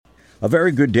A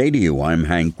very good day to you. I'm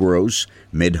Hank Gross,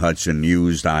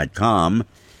 MidHudsonNews.com.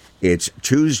 It's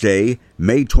Tuesday,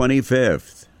 May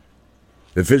 25th.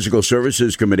 The Physical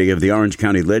Services Committee of the Orange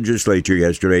County Legislature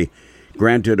yesterday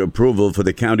granted approval for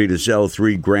the county to sell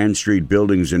 3 Grand Street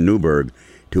buildings in Newburgh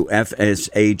to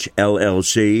FSH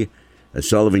LLC, a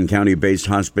Sullivan County-based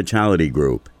hospitality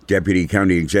group. Deputy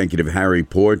County Executive Harry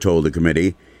Poore told the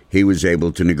committee he was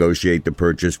able to negotiate the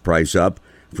purchase price up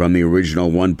from the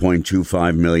original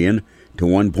 $1.25 million to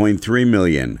 $1.3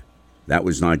 million. That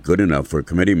was not good enough for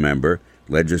committee member,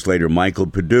 legislator Michael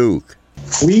Paduch.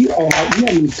 We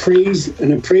have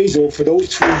an appraisal for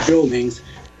those 3 buildings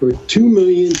for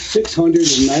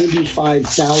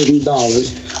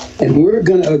 $2,695,000, and we're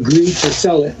going to agree to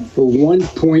sell it for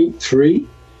 1.3.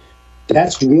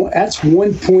 That's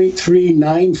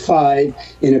 1.395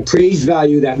 in appraised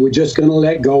value that we're just going to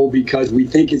let go because we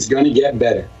think it's going to get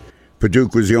better.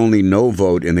 Paduch was the only no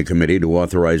vote in the committee to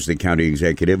authorize the county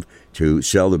executive to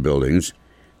sell the buildings.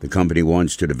 The company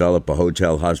wants to develop a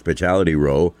hotel hospitality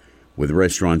row with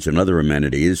restaurants and other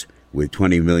amenities with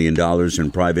 $20 million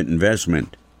in private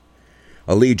investment.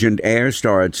 Allegiant Air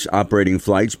starts operating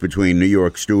flights between New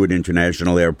York Stewart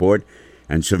International Airport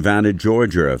and Savannah,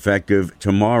 Georgia, effective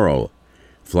tomorrow.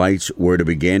 Flights were to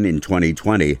begin in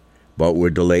 2020, but were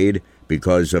delayed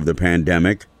because of the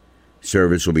pandemic.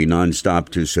 Service will be nonstop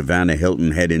to Savannah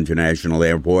Hilton Head International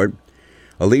Airport.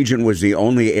 Allegiant was the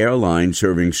only airline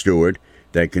serving Stewart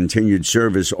that continued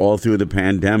service all through the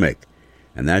pandemic,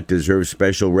 and that deserves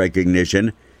special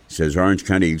recognition, says Orange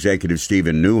County Executive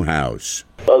Stephen Newhouse.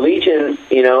 Allegiant,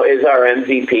 is our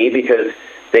MVP because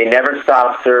they never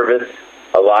stopped service.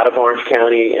 A lot of Orange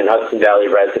County and Hudson Valley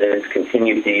residents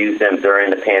continued to use them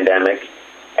during the pandemic,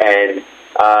 and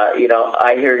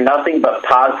I hear nothing but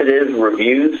positive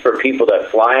reviews for people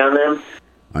that fly on them.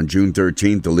 On June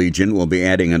 13th, Allegiant will be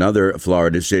adding another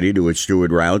Florida city to its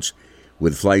Stewart routes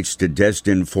with flights to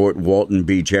Destin Fort Walton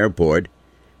Beach Airport.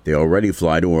 They already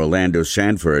fly to Orlando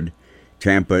Sanford,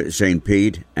 Tampa St.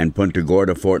 Pete, and Punta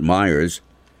Gorda Fort Myers.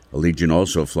 Allegiant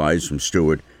also flies from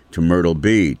Stewart to Myrtle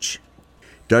Beach.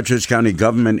 Dutchess County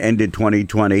government ended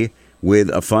 2020 with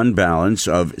a fund balance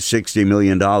of $60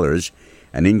 million,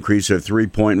 an increase of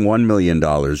 $3.1 million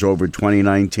over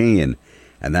 2019,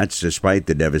 and that's despite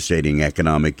the devastating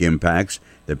economic impacts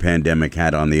the pandemic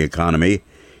had on the economy.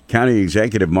 County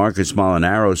Executive Marcus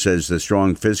Molinaro says the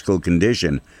strong fiscal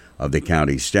condition of the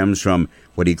county stems from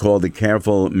what he called the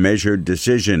careful, measured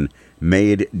decision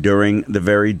made during the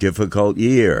very difficult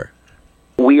year.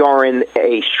 We are in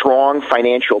a strong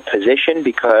financial position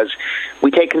because we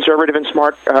take conservative and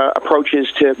smart approaches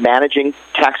to managing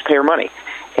taxpayer money.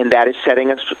 And that is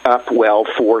setting us up well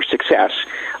for success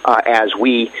as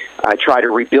we try to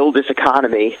rebuild this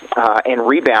economy and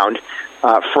rebound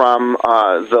from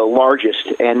the largest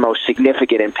and most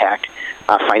significant impact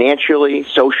financially,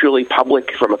 socially,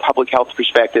 from a public health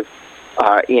perspective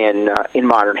in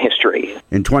modern history.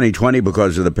 In 2020,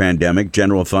 because of the pandemic,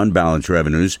 general fund balance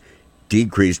revenues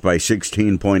decreased by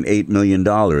 $16.8 million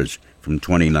from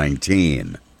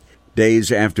 2019.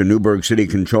 Days after Newburgh City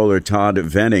Controller Todd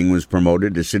Venning was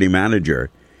promoted to city manager,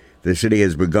 the city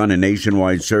has begun a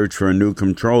nationwide search for a new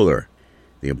controller.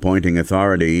 The appointing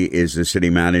authority is the city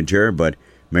manager, but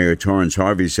Mayor Torrance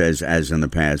Harvey says, as in the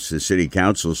past, the city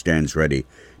council stands ready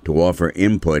to offer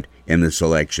input in the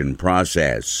selection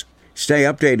process. Stay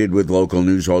updated with local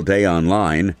news all day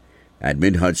online at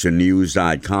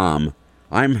MidHudsonNews.com.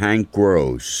 I'm Hank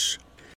Gross.